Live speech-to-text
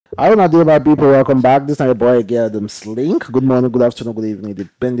I don't know, my people. Welcome back. This is your boy again, Adam Slink. Good morning, good afternoon, good evening,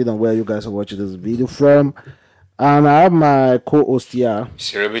 depending on where you guys are watching this video from. And I have my co-host here.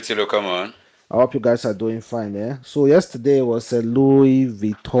 Celebrity, come on. I hope you guys are doing fine. So yesterday was a Louis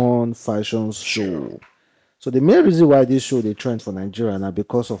Vuitton fashion show. So the main reason why this show they trend for Nigeria now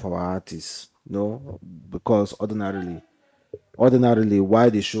because of our artists. Because ordinarily why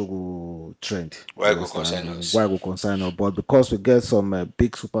the show go trend, why go concern us, but because we get some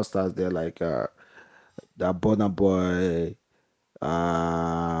big superstars there like the Burna Boy,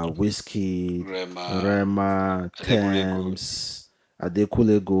 Whiskey, Rema, Thames,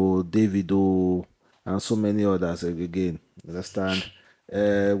 Adekulego, Davido, and so many others again. Understand?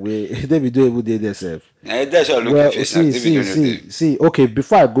 Davido even did themselves. That's all looking see. Okay,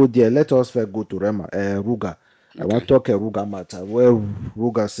 before I go there, let us first go to Rema, Ruga. I want to talk a Ruga matter where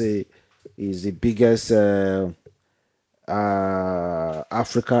Ruga say is the biggest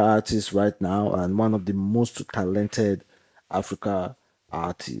Africa artist right now and one of the most talented Africa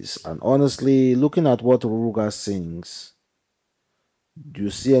artists. And honestly, looking at what Ruga sings, do you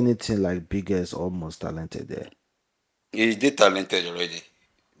see anything like biggest or most talented there? He's talented already,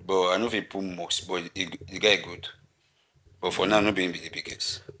 but I know if he put most, but the guy good. But for now, not being the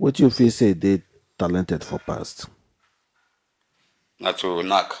biggest. What you feel say they talented for past? Not to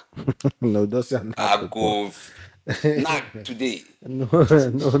knock. No, don't say knock. I go knock today.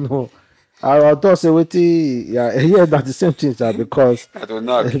 No. I thought say what that's the same thing, sir, because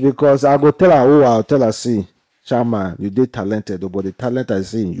I go tell her, I'll tell her, see, Chama, you did talented, but the talent I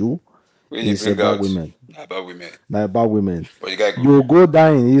see in you is about women. Not about women. You go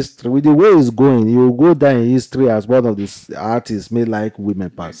down in history with the way it's going. You go down in history as one of the artists may like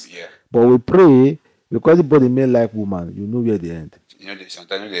women pass. Yeah. But we pray because everybody may like woman. You know where they end.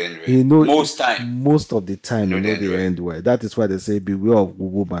 Sometimes they end well. You know, most of the time, you know they end well. That is why they say beware of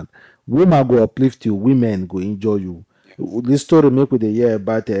woman. Woman go uplift you. Women go enjoy you. Yeah. This story make with the year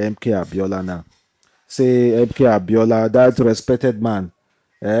about MK Abiola now. Say MK Abiola, that respected man.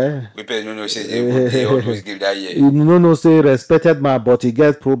 They always give that year. You say respected man, but he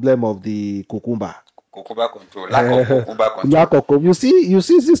gets problem of the cucumber. Cucumber control, lack of cucumber control. Lack of you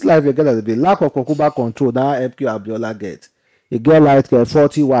see this life again as a lack of cucumber control. Now MK Abiola get. He get like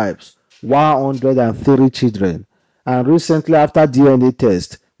 40 wives, 103 children, and recently after DNA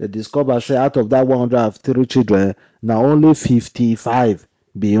test, they discover say out of that 103 children, now only 55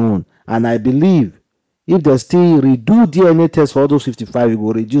 be own. And I believe if they still redo DNA test for all those 55, it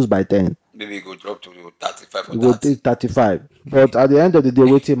will reduce by 10. Maybe it will drop to 35 or it will take 35. But at the end of the day,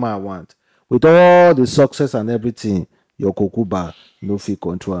 what I want. With all the success and everything, your Kokuba no fit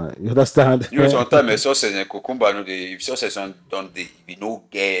control. You understand? You know, sometimes success and Kokuba no dey. If success don't dey, we no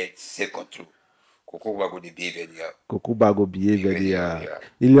get self control. Kokuba go dey behave anyhow. Kokuba go behave anyhow.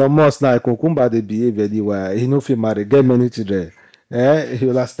 Elon Musk now Kokuba dey behave anyhow. He no fit marry, get many children. You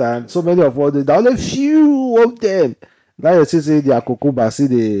understand? So many of all the only few of them. Now you see their Kokuba still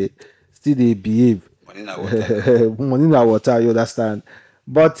they behave. Money na water. Money na water. You understand?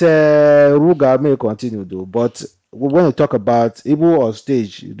 But Ruga may continue though. But when you talk about Ibu on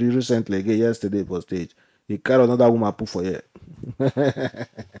stage recently, again yesterday for stage, he carry another woman put for here.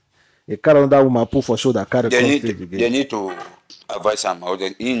 He carry another woman put for show that carry stage again. They need to advise him or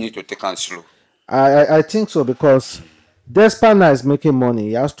they need to take on slow. I think so because Despana is making money.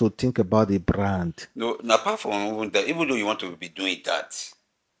 He has to think about the brand. No, apart from even that, even though you want to be doing that,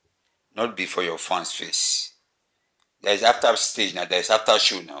 not before your fans' face. There's after stage now. There's after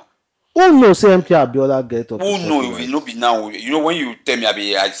show now. Who knows? Say MK Abiola get up. Who know? If it no be now, you know when you tell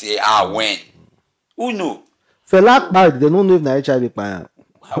me, I say when. Who know? Fela bad. They don't know if na HIV plan.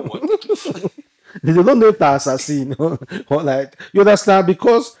 They don't know if na assassin or like you understand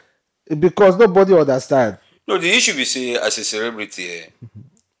because nobody understand. No, the issue be say as a celebrity,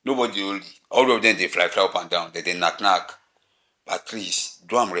 nobody only all of them they fly up and down. They knock. But please,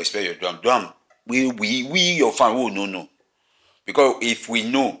 do respect your drum. We your fan will no. Because if we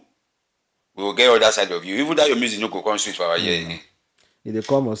know, we will get other side of you. Even that your music no go come switch for our ear. If they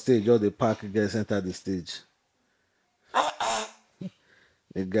come on stage, or the park gets enter the stage.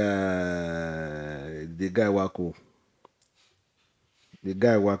 The guy Wako. He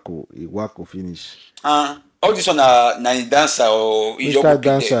Wako finish. All this one na dancer or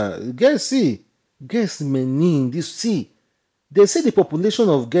dancer. Guess meaning this see. They say the population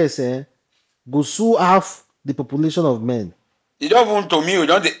of girls go so half the population of men. You don't want to me, you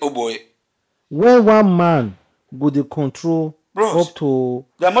don't oh boy. When one man go the control Bros, up to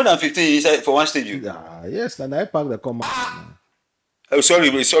there are more than 50 inside for one stage. Yes, and I park the come. Oh sorry.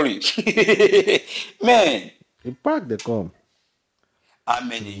 Man. He park the come. How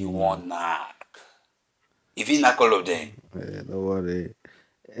many you want knack? If you knack all of them, Don't worry.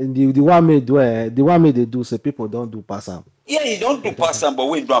 And the one me do the one me they do say people don't do pass am. yeah, you don't do pass them, but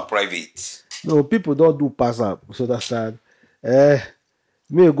we do am private. No, people don't do pass up. So that's that.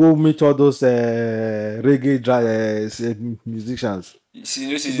 Me go meet all those reggae musicians. You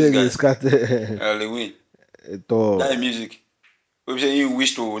see Then they this guy, scatter Lewin. at all. That music. We say you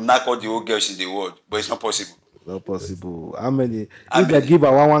wish to knock all the old girls in the world, but it's not possible. Not possible. How many? How If they many? give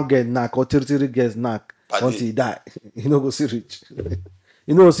a one get knack or 33 gets knack Per until day. he die, you know go see rich.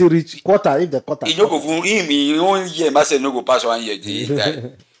 You know see rich quarter if the quarter. He no go for him. He one year, man say no go pass 1 year. He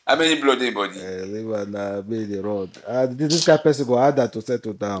die. How many blood in body? Leave na be the road. This kind of person go add that to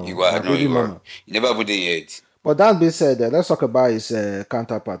settle down. You are Na no, baby you mama. are. You never put in yet. But that being said, let's talk about his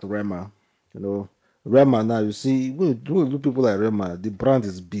counterpart, Rema. You know, Rema now, you see, when you look people like Rema, the brand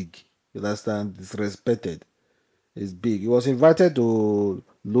is big. You understand? It's respected. It's big. He was invited to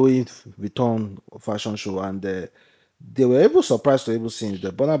Louis Vuitton fashion show, and they were able surprised to able see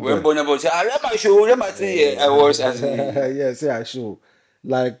the Burna When Boy. Bonner say, I read my show, read my thing. I was as Yes, yeah, sure.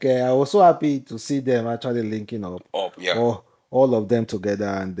 Like I was so happy to see them actually linking up. up, yeah. All of them together,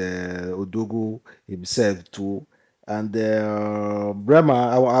 and Odogu himself too. And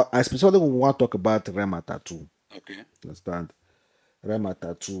Rema, I specifically want to talk about Rema tattoo. Okay. Understand? Rema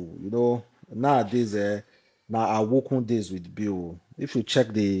tattoo. You know, nowadays, now I work on days with Bill. If you check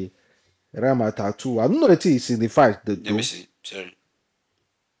the Rema tattoo, I don't know the thing it signifies. Let me see. Sorry.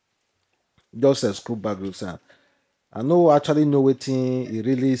 Just a screw back group sound. I know actually know what it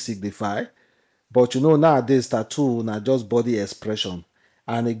really signify, but you know nowadays tattoo na just body expression,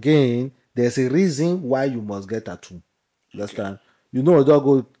 and again there's a reason why you must get tattoo. Understand? You know, don't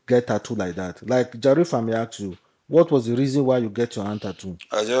go get tattoo like that. Like Jarif, I may ask you, what was the reason why you get your hand tattoo?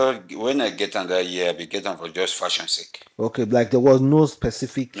 I just when I get on that year, I be get on for just fashion sake. Okay, like there was no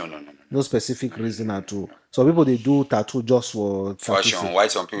specific, No. no specific reason at all. So people they do tattoo just for tattoo Fashion. sake. Why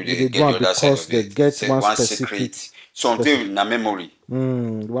some people They they do get am the other side because of they it. get Say one one specific secret. Something na memory.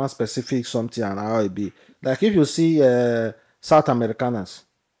 one specific something and how it be. Like if you see South Americaners,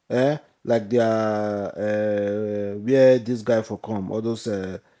 like they are where this guy for come, all those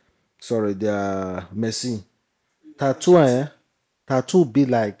sorry, they are Messi. Tattoo be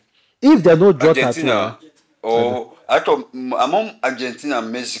like if they no draw tattoo. Argentina. Or I thought among Argentina and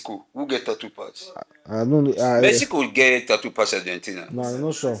Mexico, who get tattoo parts? I don't know. Mexico get tattoo parts Argentina. No, I'm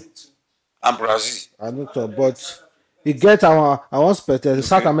not sure. And Brazil. I'm not sure, but it get our spectator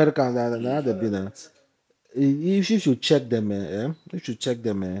South Americans that they be there. If you should check them, if you check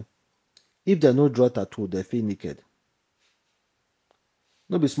them, if they no draw tattoo, they feel naked.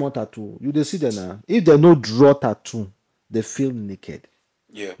 No be small tattoo. You dey see them now. If they no draw tattoo, they feel naked.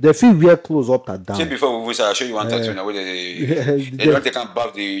 Yeah. They feel wear clothes up and Say down. before we say I show you one tattoo now where they they- don't take and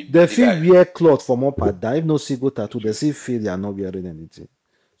bath the They feel guy. wear cloth from up and down. If no single tattoo, they still feel they are not wearing anything.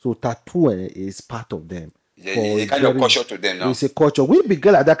 So tattoo is part of them. They kind of culture to them now. It's a culture. We be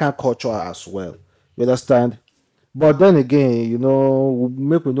get like that kind of culture as well. You understand? But then again, you know,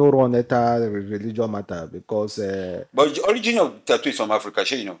 make we no run that religion matter because But the origin of tattoo is from Africa,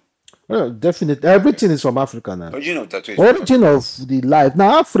 sure you know. well, definitely everything is from Africa now. Origin of tattoo is from Africa. Origin of the life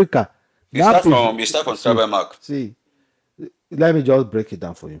now Africa. They start from tribal mark. See, let me just break it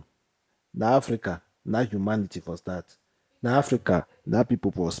down for you. Now Africa, now humanity for start. Now Africa, now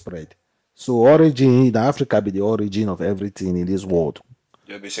people for spread. So origin, now Africa be the origin of everything in this world.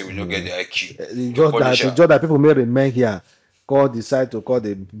 You be say we don't get the IQ. It's just that people may remain here, decide to call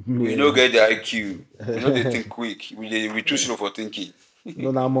the We don't get the IQ. We don't dey think quick. We too slow for thinking.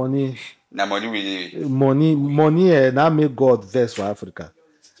 no na money. Now money we Money now make God vex for Africa,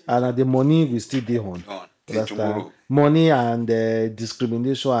 and the money we still dey on. till Understand? tomorrow. Money and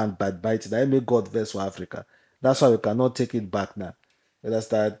discrimination and backbiting that make God vex for Africa. That's why we cannot take it back now.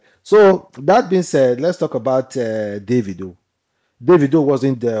 Understand? So that being said, let's talk about Davido. Davido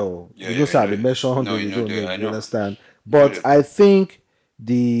wasn't there. Yeah, You know, sir, yeah. they mentioned No, you Davido know that, name, I you know. understand? But I think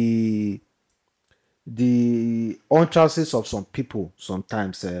the utterances of some people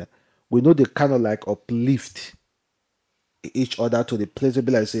sometimes we know they kind of like uplift each other to the place where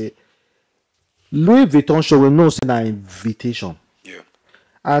be like say Louis Vuitton show we know say na invitation. Yeah.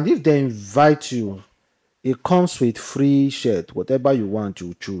 And if they invite you, it comes with free shirt, whatever you want,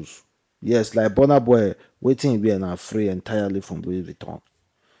 you choose. Yes, like Burna Boy, waiting we are now free entirely from Louis Vuitton.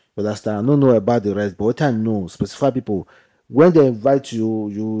 But that's I don't know about the rest, but what I know, specific people, when they invite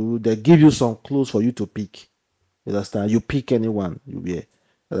you, they give you some clothes for you to pick. You understand? You pick anyone you wear.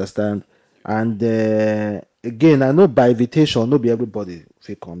 Understand? And again, I know by invitation, not be everybody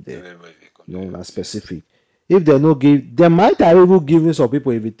will come there. Everybody come No, there. not specific. If they no give, they might have even given some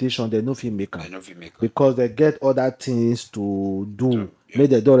people invitation, they no fit make I am know if you make because they get other things to do. yeah.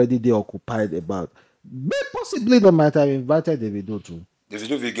 Maybe they already they occupied about. But possibly they might have invited Davido too. If you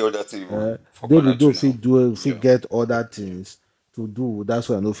don't get all that thing for corner Davido too now. fit do Yeah. fit get other things to do. That's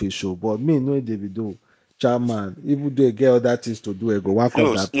why I no fit show. But me knowing Davido, chairman, even though he get other things to do, he go one come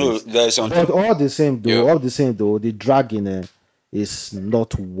No, that no, place. there is something. But all the same though, Yeah. the dragging is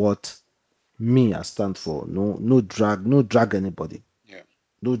not what me I stand for. No drag anybody. Yeah.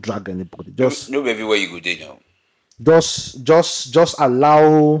 No drag anybody. No, everywhere you go there now. Just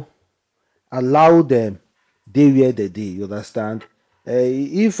allow them dey where they dey. You understand?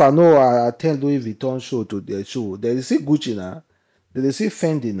 If I know I attend Louis Vuitton show to their show, there is see Gucci now, there is see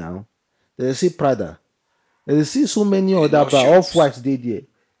Fendi now, there is see Prada, there is see so many other Enough brands. shows. Off-White dey there.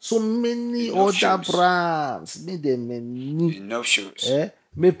 So many Enough other shows. brands. Make them many. Enough shows.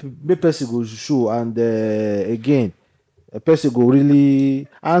 Make person go show and again, a person go really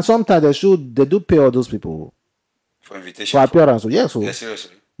and sometimes they do pay all those people For for invitation. appearance. Yeah, so Yeah,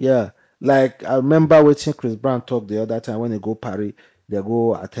 seriously. yeah, like I remember watching Chris Brown talk the other time when they go Paris, they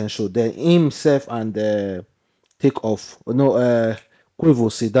go attend show. Then himself and take off. No,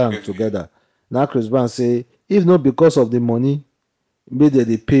 Quavo sit down Quavo, together. Now Chris Brown say, if not because of the money, maybe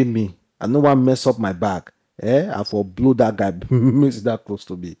they pay me. I no one mess up my bag. I for blow that guy makes that close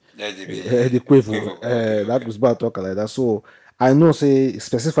to me. Yeah, they be. The Quavo, Okay, that Chris Brown talk like that. So I know say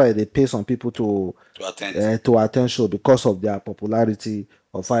specifically they pay some people to attend. to attend show because of their popularity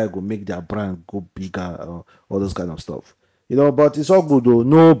of how it go make their brand go bigger, all those kind of stuff. But it's all good though.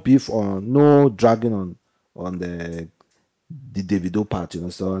 No beef on, no dragging on the Davido part.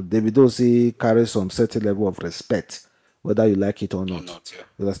 So Davido say carry some certain level of respect, whether you like it or not. Yeah.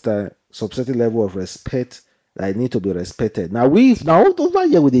 You understand? Some certain level of respect that need to be respected. Now over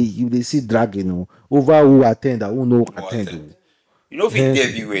here they see dragging over who attend and who no attend. You know, fit dey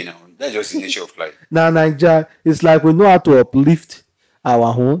everywhere now. That's just the nature of life. Now Nigeria, it's like we know how to uplift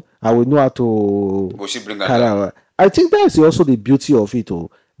our own and we know how to Go see bring carry down. our. I think that's also the beauty of it.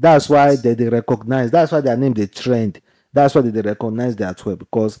 That's why they recognize. That's why their name they trend. That's why they recognize that way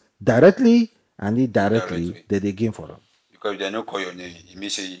because directly and indirectly they gain for them. Because if they don't call your name, it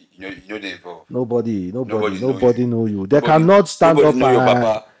means say you know they involved. Nobody know you. They Nobody- cannot stand up nobody know your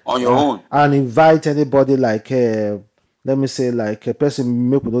papa on your own. and invite anybody like let me say like a person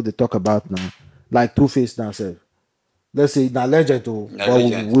make we know they talk about now, like Two-Face now sef. Let's say na legend Na but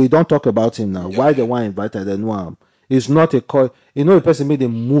legend. we don't talk about him now. Why the one invited they know him? It's not a call. The person made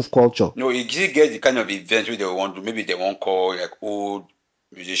them move culture. No, it just get the kind of event where they want to. Maybe they won't call like old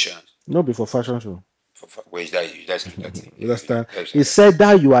musicians. No be for fashion show. Where is that? That's that thing. You understand? That's He said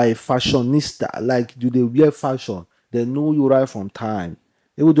that you are a fashionista, like do they wear fashion? They know you right from time.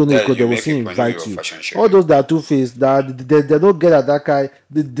 Even though Yeah, because they you will make still it when you invite go you. fashion show, All yeah. those that Two-Face that they don't get at that kind.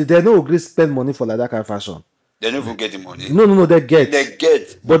 They don't agree spend money for like that kind of fashion. They don't even get the money. No, they get. They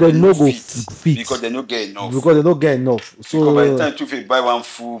get, But they no go fit fit. because they don't get enough. Because they don't get enough. Because by the So time Two-Face buy one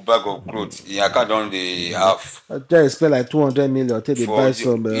full bag of clothes, in account on the half. I tell you spend like 200 million. Take they For buy the-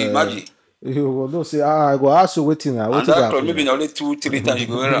 some. imagine. You will not say, I go ask you waiting now. And that cloth maybe only 2-3 times you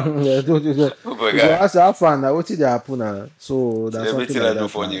go around. Oh my you God. ask how far now, what did they happen now? So that's Celebrity something like life no that.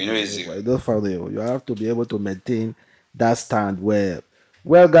 funny, you know it's- It don't funny. You have to be able to maintain that stand well.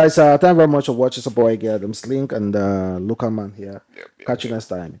 Well, guys, thank you very much for watching. Support again. Adam Slink and local man here. Yep. Catch you next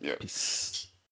time. Yep. Peace.